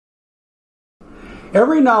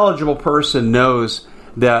Every knowledgeable person knows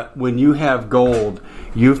that when you have gold,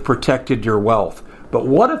 you've protected your wealth. But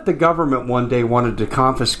what if the government one day wanted to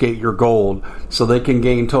confiscate your gold so they can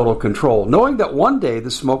gain total control, knowing that one day the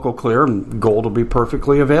smoke will clear and gold will be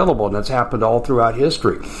perfectly available, and that's happened all throughout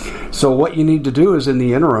history. So what you need to do is, in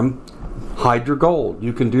the interim, hide your gold.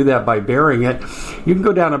 You can do that by burying it. You can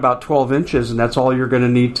go down about 12 inches, and that's all you're going to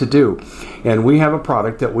need to do. And we have a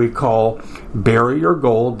product that we call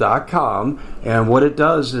buryyourgold.com, and what it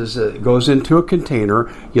does is it goes into a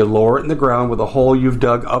container. You lower it in the ground with a hole you've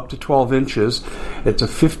dug up to 12 inches. It's a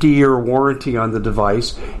 50-year warranty on the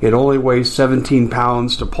device. It only weighs 17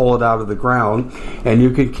 pounds to pull it out of the ground, and you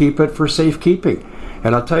can keep it for safekeeping.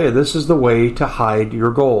 And I'll tell you, this is the way to hide your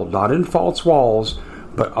gold, not in false walls,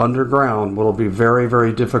 but underground. Will be very,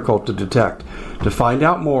 very difficult to detect. To find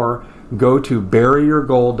out more, go to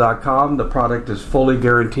buryyourgold.com. The product is fully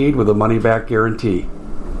guaranteed with a money-back guarantee.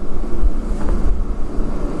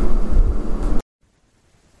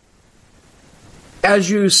 As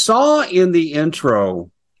you saw in the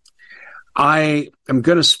intro, I am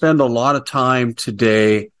going to spend a lot of time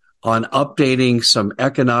today on updating some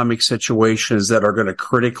economic situations that are going to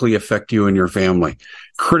critically affect you and your family,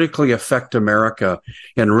 critically affect America,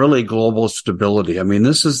 and really global stability. I mean,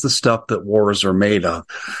 this is the stuff that wars are made of.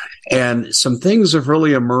 And some things have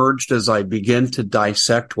really emerged as I begin to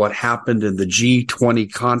dissect what happened in the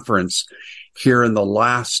G20 conference here in the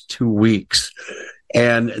last 2 weeks.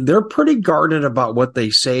 And they're pretty guarded about what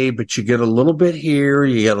they say, but you get a little bit here,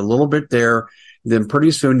 you get a little bit there, then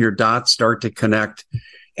pretty soon your dots start to connect.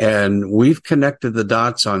 And we've connected the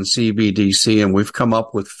dots on CBDC, and we've come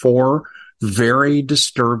up with 4 very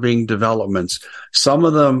disturbing developments. Some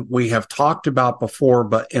of them we have talked about before,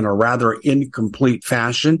 but in a rather incomplete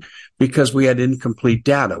fashion because we had incomplete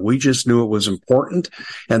data. We just knew it was important,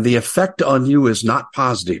 and the effect on you is not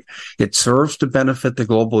positive. It serves to benefit the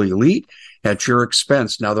global elite at your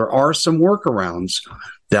expense. Now, there are some workarounds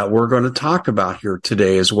that we're going to talk about here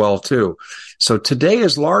today as well, too. So today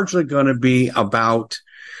is largely going to be about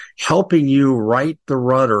helping you right the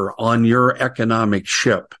rudder on your economic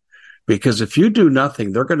ship. Because if you do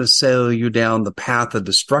nothing, they're going to sail you down the path of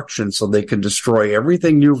destruction so they can destroy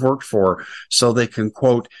everything you've worked for, so they can,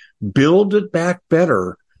 quote, build it back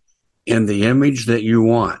better in the image that you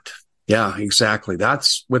want. Yeah, exactly.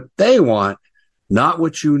 That's what they want, not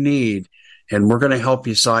what you need. And we're going to help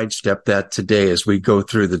you sidestep that today as we go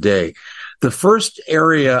through the day. The first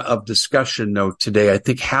area of discussion, though, today, I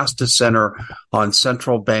think has to center on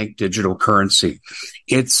central bank digital currency.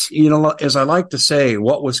 It's, as I like to say,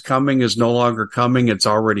 what was coming is no longer coming. It's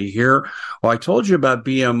already here. Well, I told you about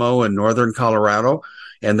BMO in northern Colorado,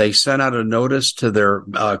 and they sent out a notice to their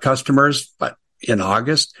customers, but in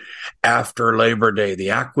August, after Labor Day, the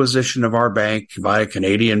acquisition of our bank by a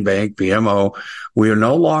Canadian bank, BMO, we are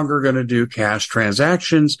no longer going to do cash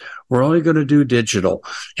transactions. We're only going to do digital.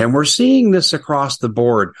 And we're seeing this across the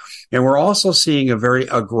board. And we're also seeing a very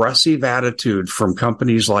aggressive attitude from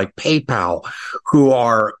companies like PayPal, who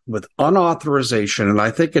are with unauthorization, and I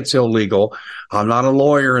think it's illegal. I'm not a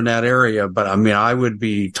lawyer in that area, but I would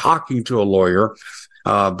be talking to a lawyer.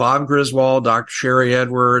 Bob Griswold, Dr. Sherry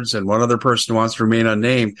Edwards, and one other person who wants to remain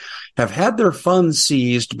unnamed have had their funds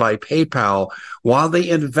seized by PayPal while they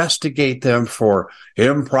investigate them for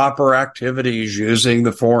improper activities using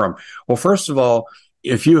the forum. Well, first of all,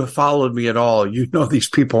 if you have followed me at all, you know these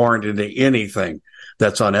people aren't into anything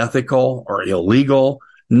that's unethical or illegal.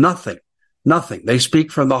 Nothing. They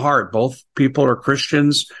speak from the heart. Both people are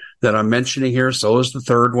Christians that I'm mentioning here. So is the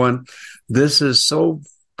third one. This is so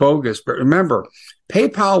bogus. But remember,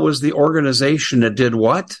 PayPal was the organization that did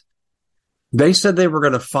what? They said they were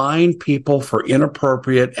going to fine people for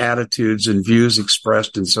inappropriate attitudes and views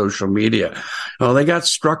expressed in social media. Well, they got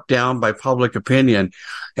struck down by public opinion.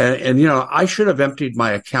 And I should have emptied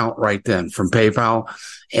my account right then from PayPal,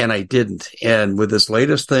 and I didn't. And with this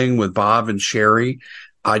latest thing with Bob and Sherry,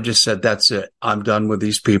 I just said, that's it. I'm done with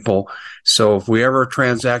these people. So if we ever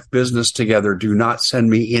transact business together, do not send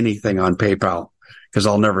me anything on PayPal because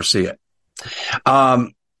I'll never see it.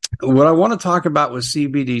 What I want to talk about with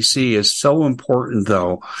CBDC is so important,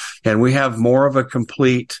 though, and we have more of a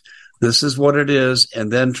complete, this is what it is,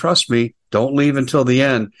 and then trust me, don't leave until the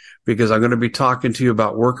end, because I'm going to be talking to you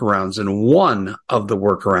about workarounds, and one of the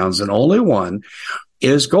workarounds, and only one,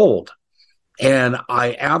 is gold. And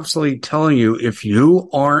I absolutely telling you, if you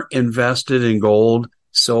aren't invested in gold,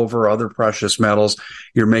 silver, other precious metals,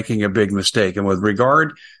 you're making a big mistake. And with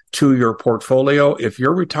regard to your portfolio, if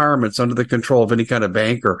your retirement's under the control of any kind of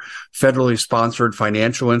bank or federally sponsored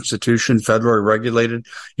financial institution, federally regulated,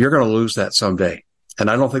 you're going to lose that someday. And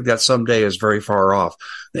I don't think that someday is very far off.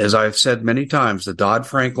 As I've said many times, the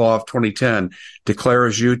Dodd-Frank law of 2010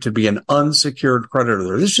 declares you to be an unsecured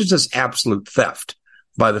creditor. This is just absolute theft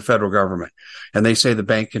by the federal government. And they say the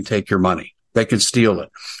bank can take your money. They can steal it.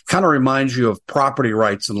 Kind of reminds you of property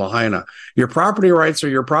rights in Lahaina. Your property rights are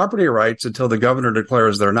your property rights until the governor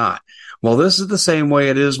declares they're not. Well, this is the same way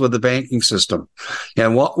it is with the banking system.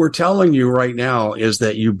 And what we're telling you right now is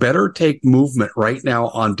that you better take movement right now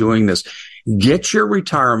on doing this. Get your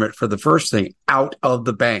retirement, for the first thing, out of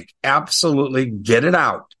the bank. Absolutely get it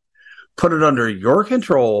out. Put it under your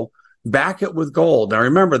control. Back it with gold. Now,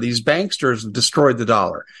 remember, these banksters have destroyed the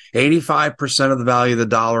dollar. 85% of the value of the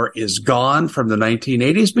dollar is gone from the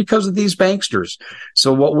 1980s because of these banksters.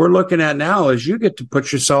 So what we're looking at now is you get to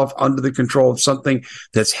put yourself under the control of something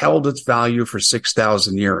that's held its value for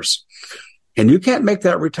 6,000 years. And you can't make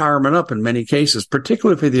that retirement up in many cases,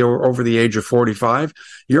 particularly if you're over the age of 45.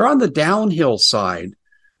 You're on the downhill side.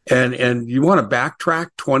 And you want to backtrack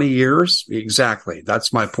 20 years? Exactly.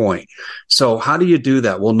 That's my point. So how do you do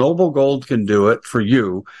that? Well, Noble Gold can do it for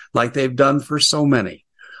you like they've done for so many.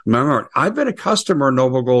 Remember, I've been a customer of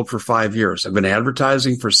Noble Gold for 5 years. I've been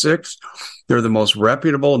advertising for 6. They're the most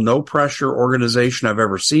reputable, no-pressure organization I've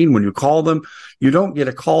ever seen. When you call them, you don't get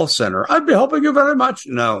a call center. I'd be helping you very much.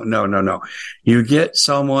 No. You get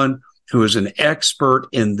someone who is an expert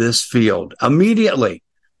in this field immediately.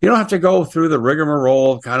 You don't have to go through the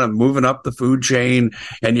rigmarole, kind of moving up the food chain,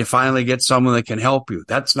 and you finally get someone that can help you.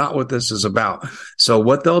 That's not what this is about. So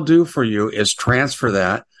what they'll do for you is transfer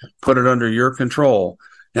that, put it under your control.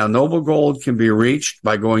 Now, Noble Gold can be reached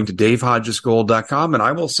by going to davehodgesgold.com, and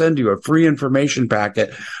I will send you a free information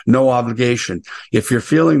packet, no obligation. If you're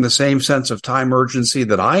feeling the same sense of time urgency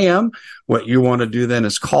that I am, what you want to do then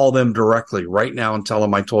is call them directly right now and tell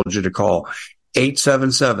them I told you to call.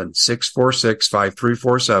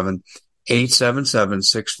 877-646-5347,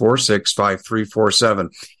 877-646-5347.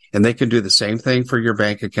 And they can do the same thing for your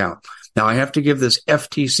bank account. Now, I have to give this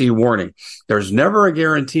FTC warning. There's never a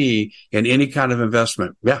guarantee in any kind of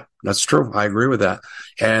investment. Yeah, that's true. I agree with that.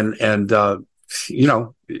 And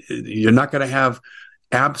you're not going to have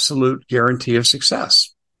absolute guarantee of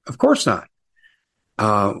success. Of course not.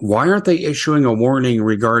 Why aren't they issuing a warning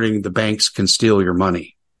regarding the banks can steal your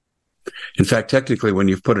money? In fact, technically, when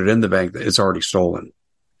you've put it in the bank, it's already stolen.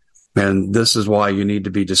 And this is why you need to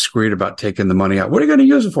be discreet about taking the money out. What are you going to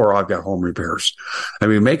use it for? Oh, I've got home repairs. I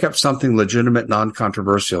mean, make up something legitimate,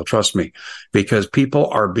 non-controversial. Trust me, because people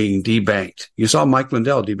are being debanked. You saw Mike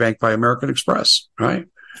Lindell debanked by American Express, right?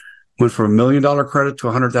 Went from $1 million credit to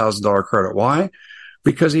 $100,000 credit. Why?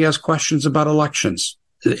 Because he has questions about elections.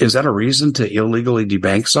 Is that a reason to illegally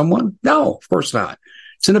debank someone? No, of course not.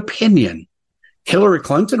 It's an opinion. Hillary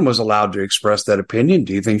Clinton was allowed to express that opinion.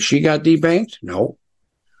 Do you think she got debanked? No.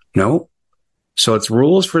 So it's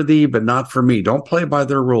rules for thee, but not for me. Don't play by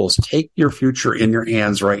their rules. Take your future in your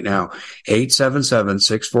hands right now.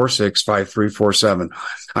 877-646-5347.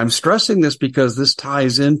 I'm stressing this because this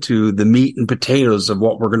ties into the meat and potatoes of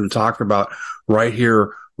what we're going to talk about right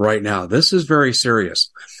here, right now. This is very serious.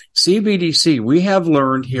 CBDC, we have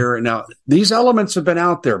learned here. Now, these elements have been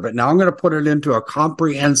out there, but now I'm going to put it into a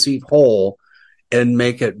comprehensive whole and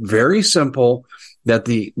make it very simple that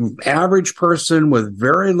the average person with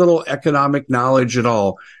very little economic knowledge at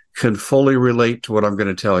all can fully relate to what I'm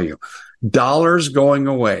going to tell you. Dollars going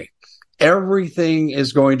away. Everything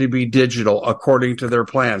is going to be digital according to their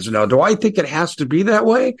plans. Now, do I think it has to be that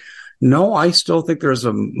way? No, I still think there's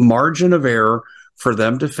a margin of error for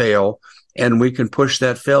them to fail. And we can push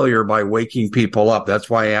that failure by waking people up. That's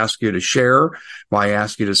why I ask you to share, why I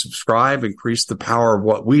ask you to subscribe, increase the power of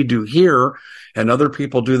what we do here. And other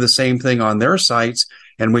people do the same thing on their sites.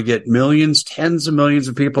 And we get millions, tens of millions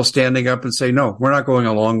of people standing up and say, no, we're not going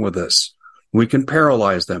along with this. We can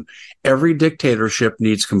paralyze them. Every dictatorship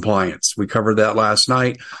needs compliance. We covered that last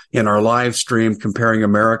night in our live stream comparing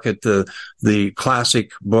America to the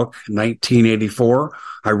classic book, 1984.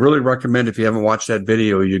 I really recommend, if you haven't watched that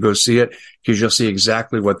video, you go see it because you'll see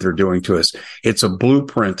exactly what they're doing to us. It's a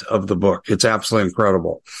blueprint of the book. It's absolutely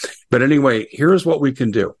incredible. But anyway, here's what we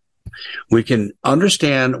can do. We can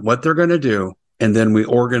understand what they're going to do, and then we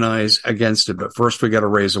organize against it. But first, we got to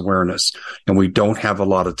raise awareness, and we don't have a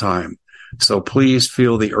lot of time. So please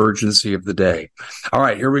feel the urgency of the day. All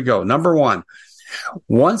right, here we go. Number one,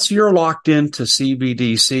 once you're locked into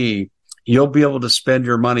CBDC, you'll be able to spend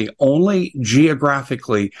your money only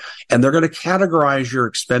geographically, and they're going to categorize your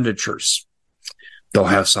expenditures. They'll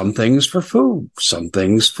have some things for food, some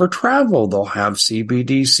things for travel. They'll have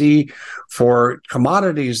CBDC for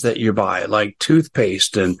commodities that you buy, like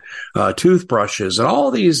toothpaste and toothbrushes and all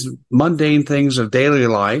these mundane things of daily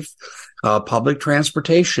life. public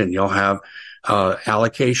transportation. You'll have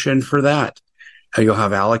allocation for that. You'll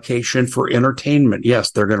have allocation for entertainment.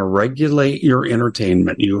 Yes, they're going to regulate your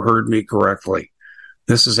entertainment. You heard me correctly.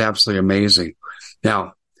 This is absolutely amazing.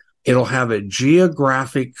 Now, it'll have a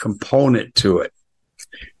geographic component to it.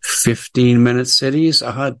 15-minute cities.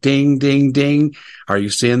 Ding, ding, ding. Are you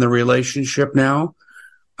seeing the relationship now?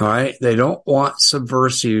 All right. They don't want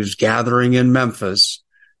subversives gathering in Memphis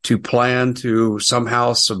to plan to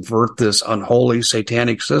somehow subvert this unholy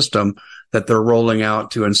satanic system that they're rolling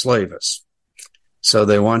out to enslave us. So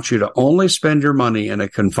they want you to only spend your money in a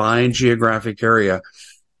confined geographic area.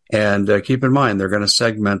 And keep in mind, they're going to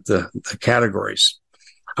segment the categories.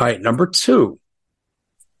 All right, number 2.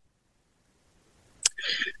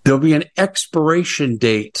 There'll be an expiration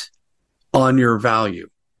date on your value.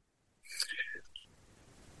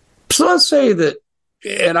 So let's say that,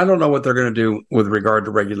 and I don't know what they're going to do with regard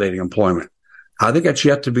to regulating employment. I think that's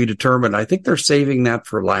yet to be determined. I think they're saving that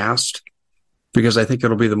for last because I think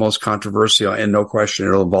it'll be the most controversial, and no question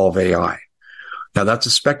it'll involve AI. Now, that's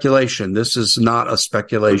a speculation. This is not a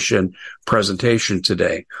speculation presentation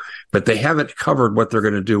today, but they haven't covered what they're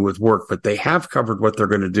going to do with work, but they have covered what they're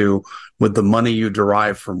going to do with the money you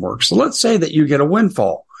derive from work. So let's say that you get a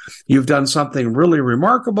windfall. You've done something really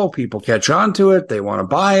remarkable. People catch on to it. They want to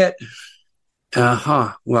buy it.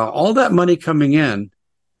 Well, all that money coming in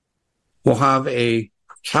will have a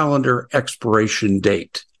calendar expiration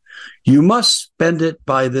date. You must spend it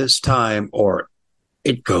by this time or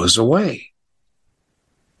it goes away.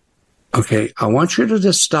 Okay, I want you to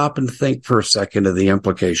just stop and think for a second of the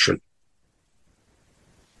implication.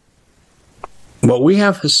 What we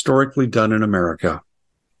have historically done in America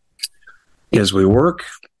is we work,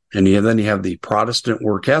 and then you have the Protestant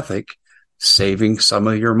work ethic, saving some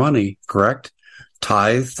of your money, correct?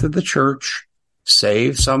 Tithe to the church,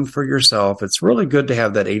 save some for yourself. It's really good to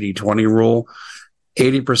have that 80-20 rule.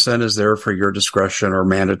 80% is there for your discretion or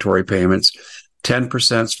mandatory payments.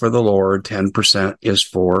 10% is for the Lord. 10% is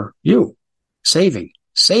for you. Saving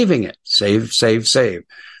it. Save.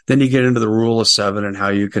 Then you get into the rule of 7 and how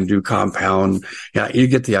you can do compound. Yeah, you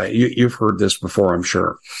get you've heard this before, I'm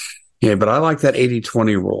sure. Yeah, but I like that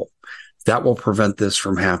 80-20 rule. That will prevent this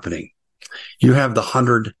from happening. You have the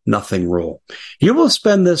 100-0 rule. You will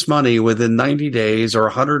spend this money within 90 days or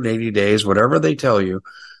 180 days, whatever they tell you,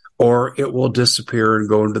 or it will disappear and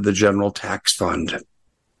go into the general tax fund.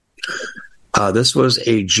 This was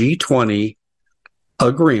a G20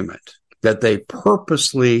 agreement that they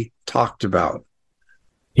purposely talked about.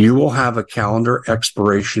 You will have a calendar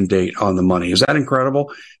expiration date on the money. Is that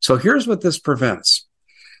incredible? So here's what this prevents.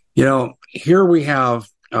 Here we have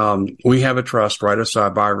a trust, right? A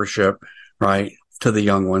survivorship, right? To the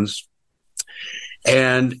young ones.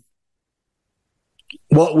 And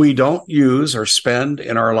what we don't use or spend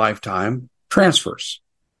in our lifetime transfers.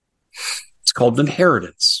 It's called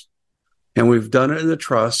inheritance. And we've done it in the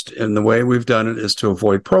trust, and the way we've done it is to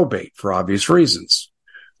avoid probate for obvious reasons.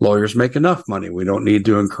 Lawyers make enough money. We don't need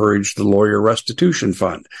to encourage the lawyer restitution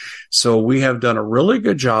fund. So we have done a really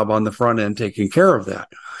good job on the front end taking care of that.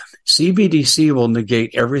 CBDC will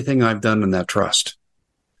negate everything I've done in that trust.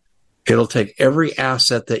 It'll take every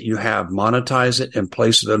asset that you have, monetize it, and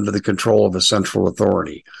place it under the control of a central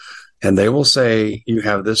authority. And they will say, you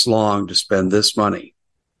have this long to spend this money.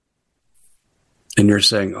 And you're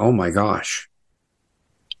saying, oh my gosh,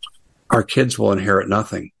 our kids will inherit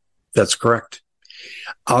nothing. That's correct.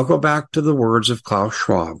 I'll go back to the words of Klaus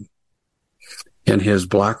Schwab in his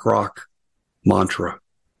BlackRock mantra.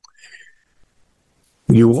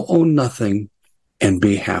 You will own nothing and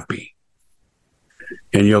be happy.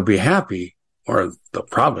 And you'll be happy, or they'll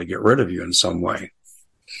probably get rid of you in some way.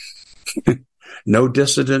 No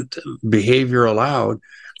dissident behavior allowed.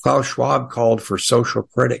 Klaus Schwab called for social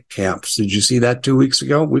credit camps. Did you see that 2 weeks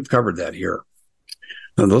ago? We've covered that here.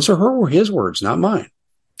 Now, those are his words, not mine.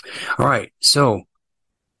 All right, so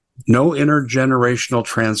no intergenerational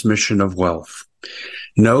transmission of wealth.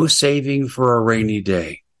 No saving for a rainy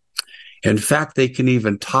day. In fact, they can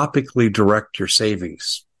even topically direct your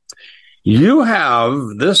savings. You have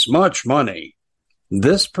this much money.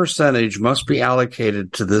 This percentage must be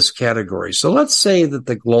allocated to this category. So let's say that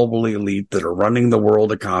the global elite that are running the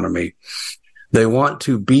world economy, they want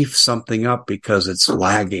to beef something up because it's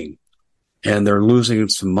lagging and they're losing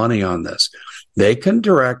some money on this. They can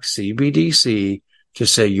direct CBDC to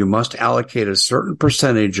say you must allocate a certain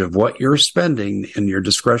percentage of what you're spending in your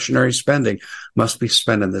discretionary spending must be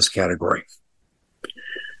spent in this category.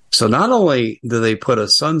 So not only do they put a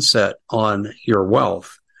sunset on your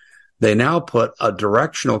wealth, they now put a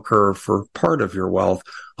directional curve for part of your wealth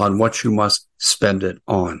on what you must spend it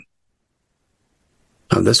on.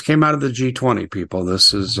 This came out of the G20, people.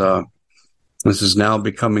 This is now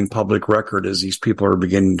becoming public record as these people are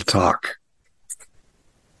beginning to talk.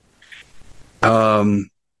 They'll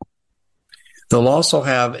also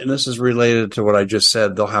have, and this is related to what I just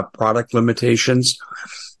said, they'll have product limitations.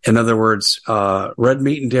 In other words, red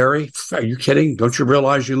meat and dairy. Are you kidding? Don't you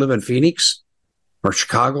realize you live in Phoenix or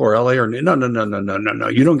Chicago or LA or no.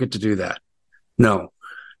 You don't get to do that. No,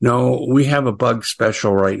 we have a bug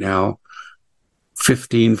special right now.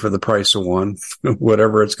 15 for the price of one,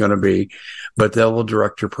 whatever it's going to be, but they will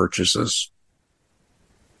direct your purchases.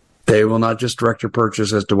 They will not just direct your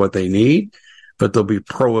purchase as to what they need, but there'll be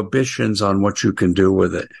prohibitions on what you can do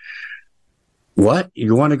with it. What?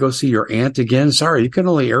 You want to go see your aunt again? Sorry, you can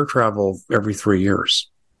only air travel every 3 years.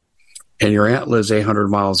 And your aunt lives 800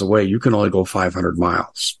 miles away. You can only go 500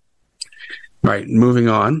 miles. All right, moving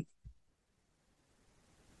on.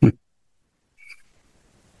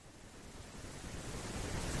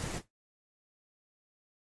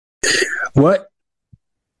 What?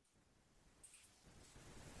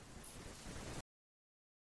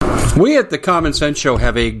 We at the Common Sense Show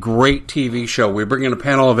have a great TV show. We bring in a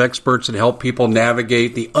panel of experts and help people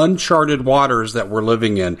navigate the uncharted waters that we're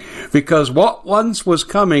living in. Because what once was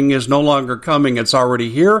coming is no longer coming. It's already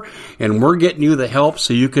here, and we're getting you the help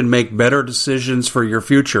so you can make better decisions for your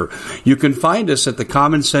future. You can find us at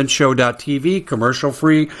thecommonsenseshow.tv,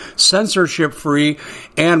 commercial-free, censorship-free,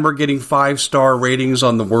 and we're getting 5-star ratings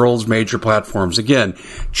on the world's major platforms. Again,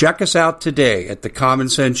 check us out today at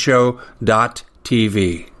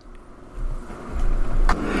thecommonsenseshow.tv.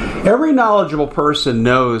 Every knowledgeable person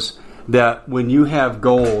knows that when you have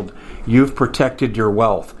gold, you've protected your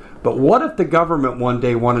wealth. But what if the government one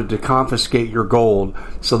day wanted to confiscate your gold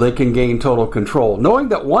so they can gain total control, knowing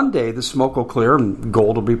that one day the smoke will clear and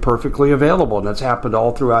gold will be perfectly available, and that's happened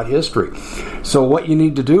all throughout history. So what you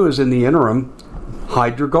need to do is, in the interim,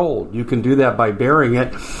 hide your gold. You can do that by burying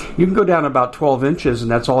it. You can go down about 12 inches, and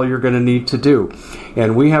that's all you're going to need to do.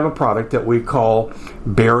 And we have a product that we call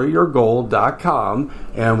buryyourgold.com,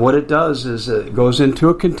 and what it does is it goes into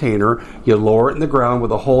a container. You lower it in the ground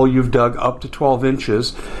with a hole you've dug up to 12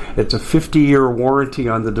 inches. It's a 50-year warranty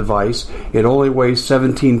on the device. It only weighs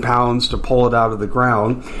 17 pounds to pull it out of the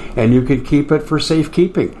ground, and you can keep it for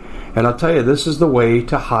safekeeping. And I'll tell you, this is the way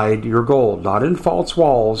to hide your gold, not in false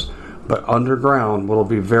walls, but underground. Will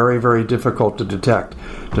be very, very difficult to detect.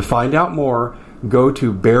 To find out more, go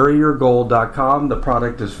to buryyourgold.com. The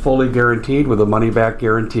product is fully guaranteed with a money-back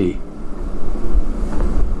guarantee.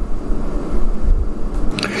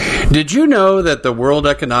 Did you know that the World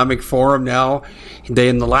Economic Forum now,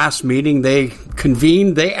 in the last meeting they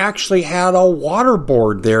convened, they actually had a water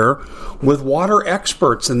board there with water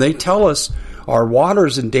experts, and they tell us our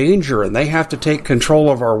water's in danger and they have to take control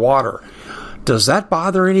of our water. Does that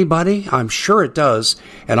bother anybody? I'm sure it does.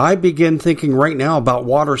 And I begin thinking right now about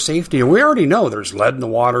water safety. And we already know there's lead in the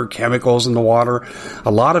water, chemicals in the water.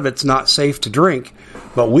 A lot of it's not safe to drink.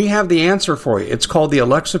 But we have the answer for you. It's called the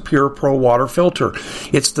Alexa Pure Pro Water Filter.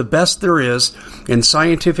 It's the best there is, and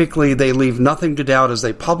scientifically they leave nothing to doubt as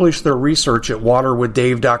they publish their research at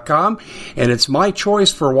waterwithdave.com, and it's my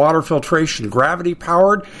choice for water filtration. Gravity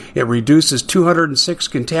powered, it reduces 206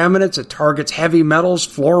 contaminants, it targets heavy metals,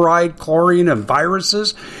 fluoride, chlorine, and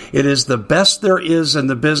viruses. It is the best there is in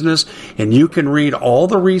the business, and you can read all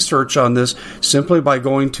the research on this simply by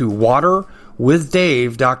going to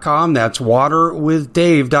waterwithdave.com. That's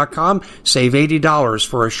waterwithdave.com. Save $80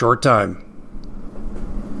 for a short time.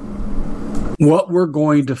 What we're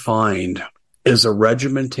going to find is a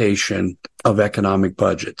regimentation of economic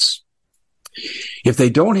budgets. If they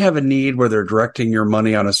don't have a need where they're directing your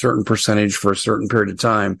money on a certain percentage for a certain period of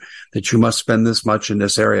time, that you must spend this much in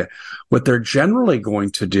this area, what they're generally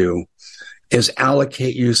going to do is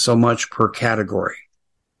allocate you so much per category.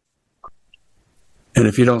 And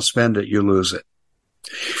if you don't spend it, you lose it.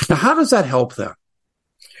 Now, how does that help them?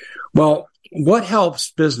 Well, what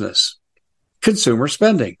helps business? Consumer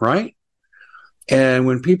spending, right? And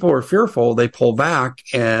when people are fearful, they pull back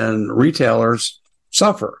and retailers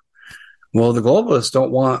suffer. Well, the globalists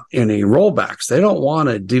don't want any rollbacks. They don't want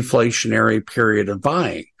a deflationary period of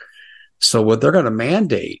buying. So what they're going to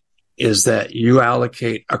mandate is that you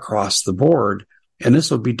allocate across the board, and this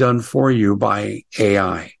will be done for you by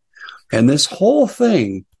AI. And this whole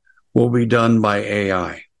thing will be done by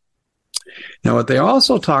AI. Now, what they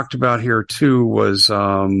also talked about here, too, was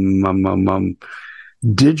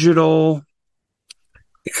digital.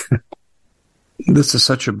 This is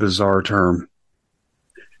such a bizarre term.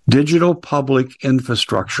 Digital public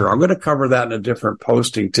infrastructure. I'm going to cover that in a different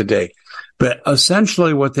posting today. But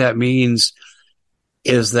essentially what that means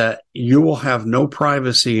is that you will have no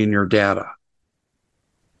privacy in your data.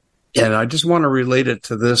 And I just want to relate it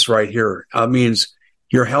to this right here. It means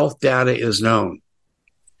your health data is known.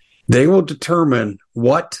 They will determine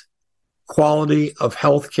what quality of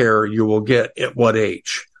health care you will get at what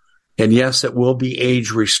age. And yes, it will be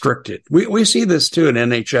age restricted. We see this too in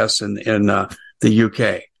NHS in the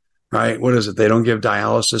UK, right? What is it? They don't give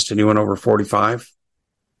dialysis to anyone over 45.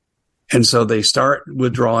 And so they start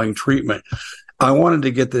withdrawing treatment. I wanted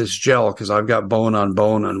to get this gel because I've got bone on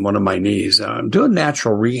one of my knees. I'm doing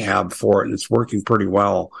natural rehab for it, and it's working pretty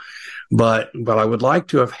well. But I would like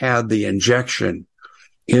to have had the injection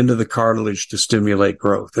into the cartilage to stimulate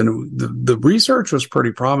growth. And the research was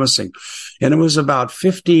pretty promising. And it was about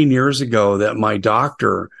 15 years ago that my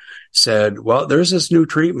doctor said, well, there's this new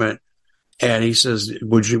treatment. And he says,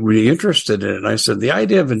 would you be interested in it? And I said, the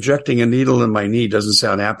idea of injecting a needle in my knee doesn't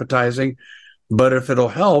sound appetizing, but if it'll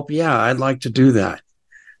help, yeah, I'd like to do that.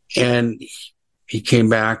 And he came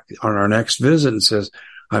back on our next visit and says,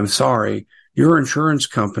 I'm sorry, your insurance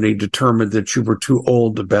company determined that you were too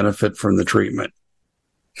old to benefit from the treatment.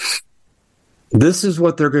 This is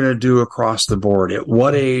what they're going to do across the board. At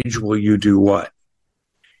what age will you do what?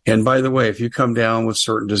 And by the way, if you come down with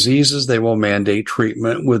certain diseases, they will mandate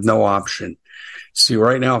treatment with no option. See,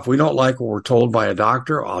 right now, if we don't like what we're told by a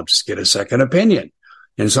doctor, I'll just get a second opinion.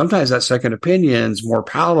 And sometimes that second opinion is more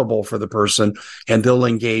palatable for the person, and they'll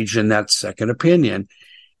engage in that second opinion.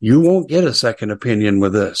 You won't get a second opinion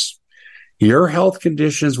with this. Your health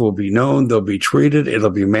conditions will be known. They'll be treated. It'll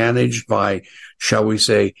be managed by, shall we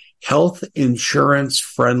say, health insurance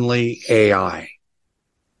friendly AI.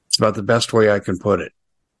 It's about the best way I can put it.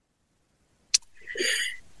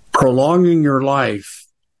 Prolonging your life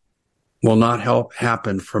will not help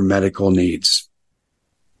happen from medical needs.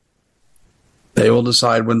 They will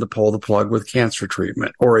decide when to pull the plug with cancer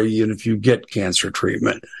treatment, or even if you get cancer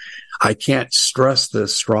treatment. I can't stress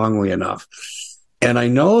this strongly enough. And I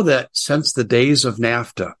know that since the days of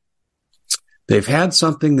NAFTA, they've had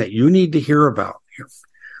something that you need to hear about here.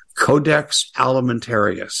 Codex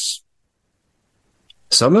Alimentarius.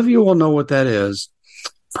 Some of you will know what that is.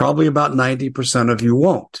 Probably about 90% of you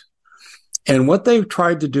won't. And what they've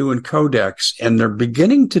tried to do in Codex, and they're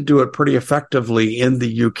beginning to do it pretty effectively in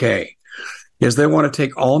the UK, is they want to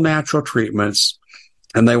take all natural treatments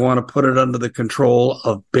and they want to put it under the control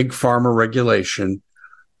of big pharma regulation.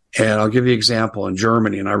 And I'll give you an example in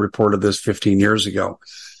Germany, and I reported this 15 years ago.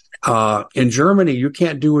 In Germany, you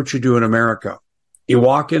can't do what you do in America. You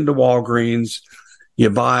walk into Walgreens, you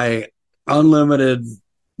buy unlimited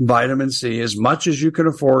vitamin C, as much as you can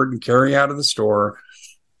afford and carry out of the store,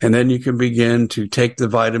 and then you can begin to take the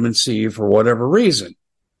vitamin C for whatever reason.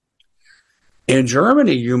 In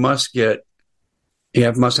Germany, you must have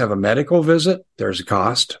a medical visit. There's a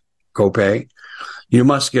cost, copay. You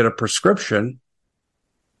must get a prescription.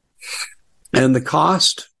 And the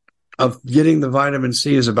cost of getting the vitamin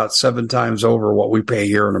C is about 7 times over what we pay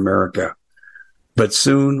here in America. But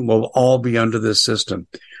soon we'll all be under this system.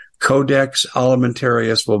 Codex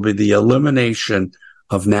Alimentarius will be the elimination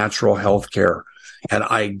of natural health care. And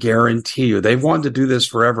I guarantee you, they've wanted to do this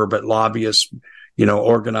forever, but lobbyists,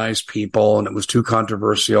 organized people, and it was too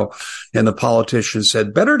controversial. And the politicians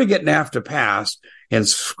said, better to get NAFTA passed and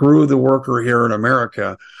screw the worker here in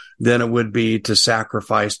America than it would be to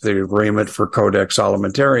sacrifice the agreement for Codex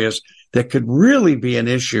Alimentarius that could really be an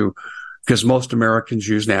issue because most Americans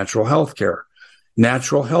use natural health care.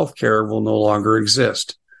 Natural health care will no longer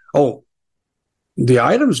exist. Oh, the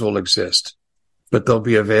items will exist, but they'll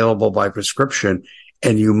be available by prescription,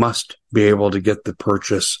 and you must be able to get the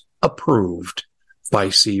purchase approved by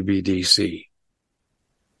CBDC.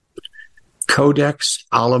 Codex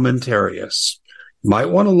Alimentarius. You might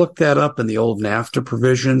want to look that up in the old NAFTA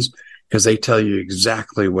provisions because they tell you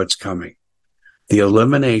exactly what's coming. The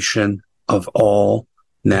elimination of all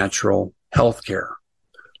natural health care.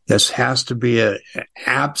 This has to be an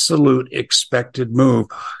absolute expected move.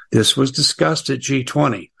 This was discussed at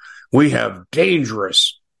G20. We have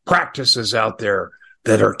dangerous practices out there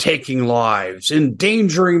that are taking lives,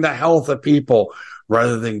 endangering the health of people,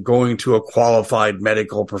 rather than going to a qualified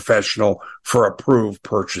medical professional for approved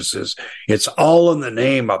purchases. It's all in the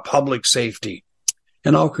name of public safety.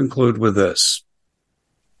 And I'll conclude with this.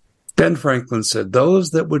 Ben Franklin said,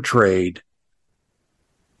 those that would trade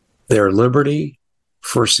their liberty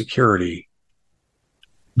for security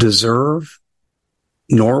deserve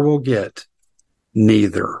nor will get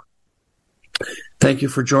neither. Thank you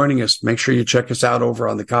for joining us. Make sure you check us out over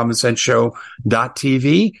on the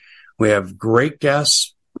commonsenseshow.tv. We have great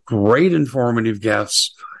guests, great informative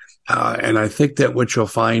guests. And I think that what you'll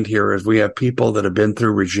find here is we have people that have been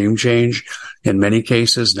through regime change in many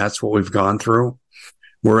cases. And that's what we've gone through.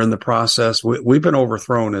 We're in the process. We've been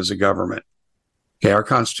overthrown as a government. Okay, our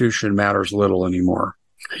Constitution matters little anymore.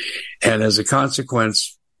 And as a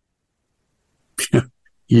consequence,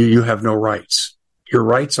 you have no rights. Your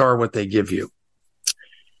rights are what they give you.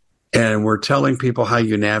 And we're telling people how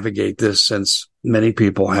you navigate this, since many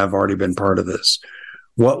people have already been part of this.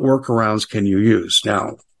 What workarounds can you use?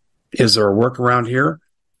 Now, is there a workaround here?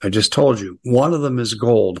 I just told you. One of them is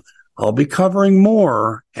gold. I'll be covering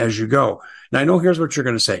more as you go. Now, I know here's what you're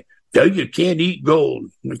going to say. Oh, you can't eat gold.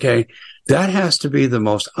 Okay. That has to be the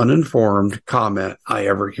most uninformed comment I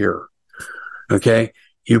ever hear. Okay.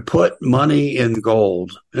 You put money in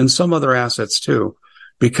gold and some other assets too,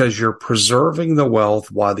 because you're preserving the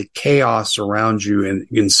wealth while the chaos around you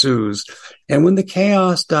ensues. And when the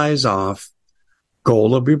chaos dies off,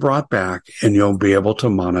 gold will be brought back and you'll be able to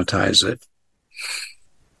monetize it.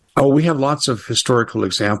 Oh, we have lots of historical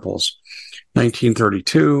examples.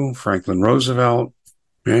 1932, Franklin Roosevelt,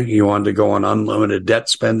 he wanted to go on unlimited debt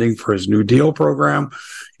spending for his New Deal program.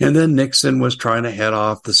 And then Nixon was trying to head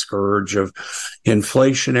off the scourge of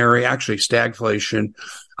stagflation,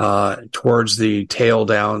 towards the tail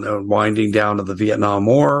down, winding down of the Vietnam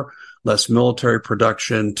War, less military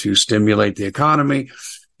production to stimulate the economy.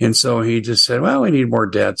 And so he just said, well, we need more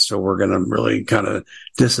debt, so we're going to really kind of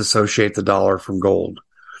disassociate the dollar from gold.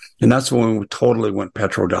 And that's when we totally went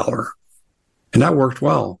petrodollar. And that worked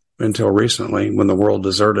well until recently when the world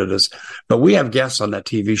deserted us. But we have guests on that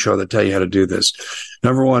TV show that tell you how to do this.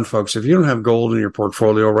 Number one, folks, if you don't have gold in your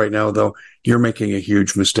portfolio right now, though, you're making a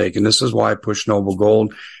huge mistake. And this is why I push Noble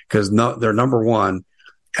Gold, because they're number one,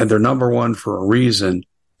 and they're number one for a reason,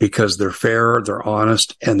 because they're fair, they're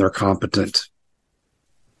honest, and they're competent.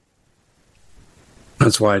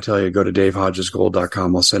 That's why I tell you, go to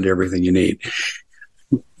DaveHodgesGold.com. I'll send you everything you need.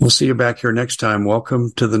 We'll see you back here next time.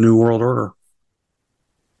 Welcome to the New World Order.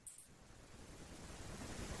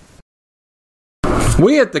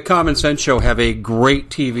 We at the Common Sense Show have a great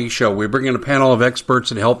TV show. We bring in a panel of experts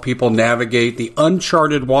and help people navigate the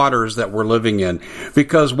uncharted waters that we're living in.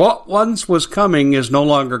 Because what once was coming is no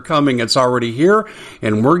longer coming. It's already here,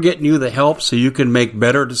 and we're getting you the help so you can make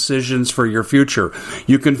better decisions for your future.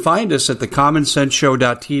 You can find us at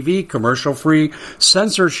thecommonsenseshow.tv, commercial-free,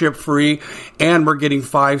 censorship-free, and we're getting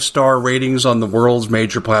 5-star ratings on the world's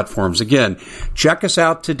major platforms. Again, check us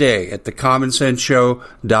out today at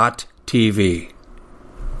thecommonsenseshow.tv.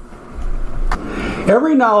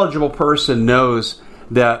 Every knowledgeable person knows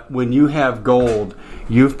that when you have gold,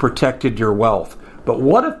 you've protected your wealth. But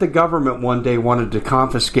what if the government one day wanted to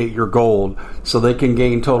confiscate your gold so they can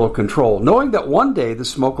gain total control, knowing that one day the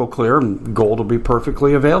smoke will clear and gold will be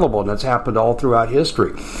perfectly available, and that's happened all throughout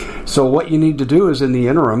history. So what you need to do is, in the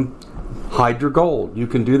interim, hide your gold. You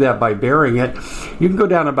can do that by burying it. You can go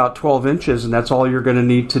down about 12 inches, and that's all you're going to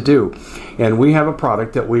need to do. And we have a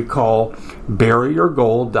product that we call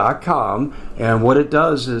buryyourgold.com, and what it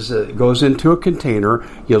does is it goes into a container.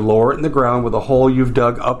 You lower it in the ground with a hole you've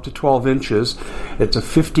dug up to 12 inches. It's a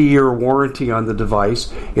 50-year warranty on the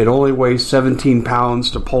device. It only weighs 17 pounds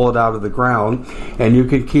to pull it out of the ground, and you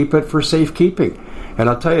can keep it for safekeeping. And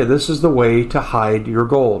I'll tell you, this is the way to hide your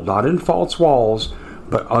gold, not in false walls,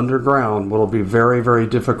 but underground, will be very, very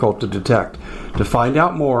difficult to detect. To find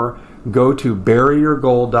out more, go to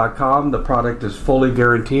buryyourgold.com. The product is fully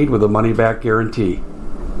guaranteed with a money-back guarantee.